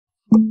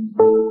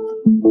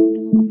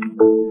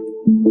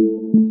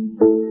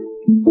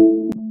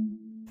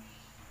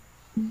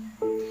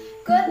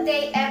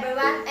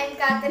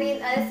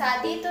Catherine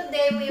Alzadi.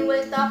 Today we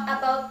will talk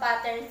about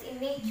patterns in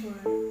nature.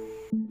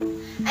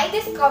 I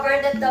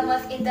discovered that the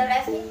most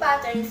interesting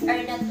patterns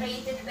are not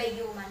created by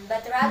humans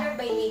but rather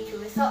by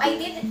nature. So I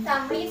did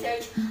some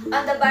research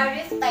on the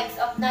various types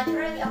of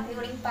naturally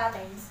occurring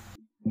patterns.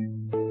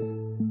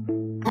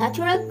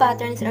 Natural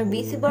patterns are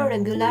visible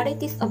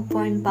regularities of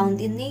form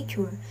found in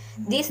nature.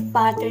 These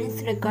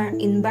patterns recur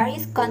in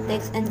various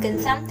contexts and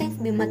can sometimes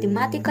be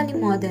mathematically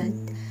modeled.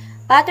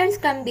 Patterns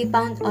can be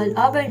found all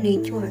over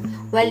nature,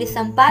 while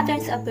some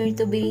patterns appear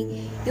to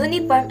be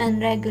uniform and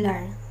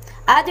regular.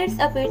 Others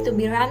appear to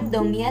be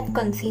random yet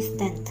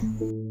consistent.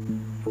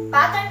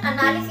 Pattern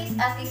analysis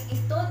assists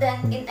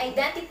students in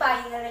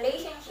identifying a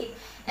relationship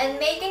and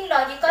making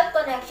logical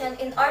connection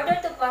in order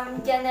to form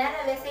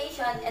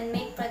generalization and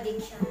make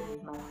predictions.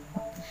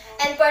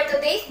 And for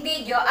today's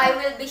video, I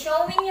will be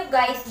showing you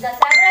guys the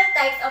several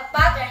types of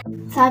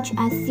patterns such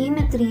as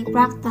symmetry,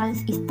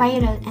 fractals,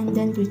 spiral, and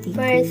dendritic.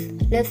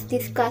 First, let's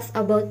discuss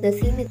about the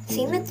symmetry.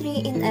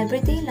 Symmetry in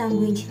everyday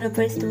language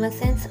refers to a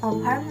sense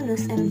of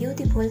harmonious and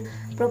beautiful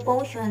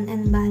proportion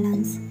and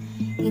balance.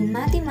 In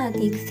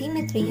mathematics,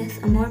 symmetry has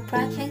a more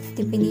precise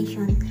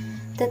definition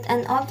that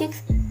an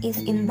object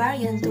is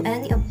invariant to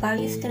any of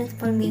various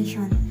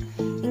transformations,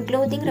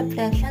 including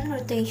reflection,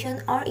 rotation,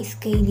 or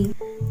scaling.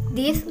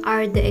 These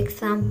are the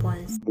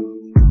examples.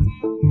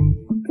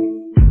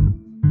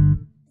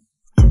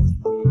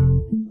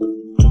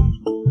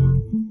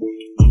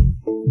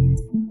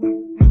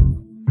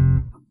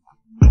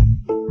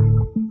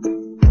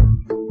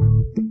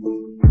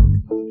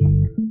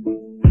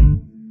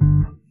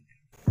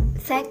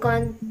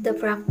 Second, the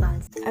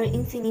fractals are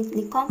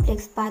infinitely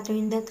complex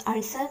patterns that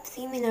are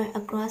self-similar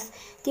across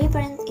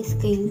different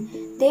scales.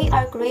 They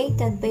are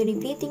created by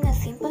repeating a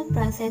simple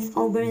process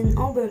over and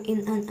over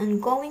in an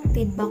ongoing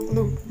feedback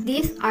loop.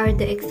 These are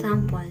the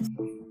examples.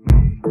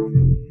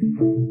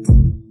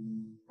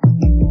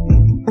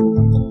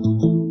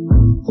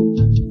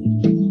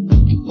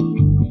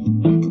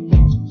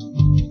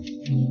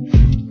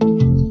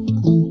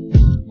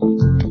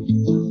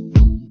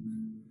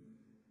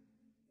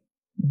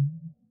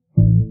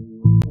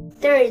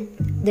 Third,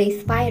 the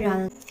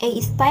spiral.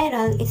 A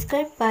spiral is a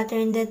curved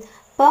pattern that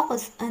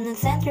focuses on a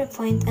center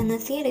point and a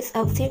series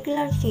of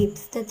circular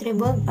shapes that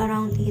revolve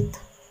around it.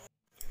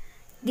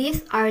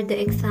 These are the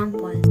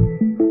examples.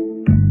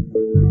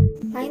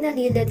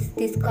 Finally, let's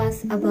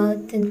discuss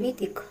about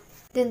dendritic.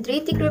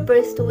 Dendritic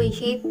refers to a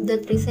shape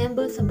that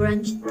resembles a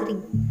branch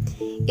tree.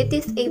 It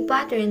is a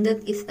pattern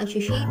that is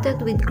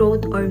associated with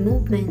growth or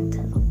movement.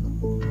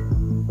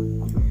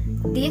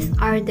 These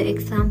are the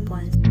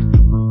examples.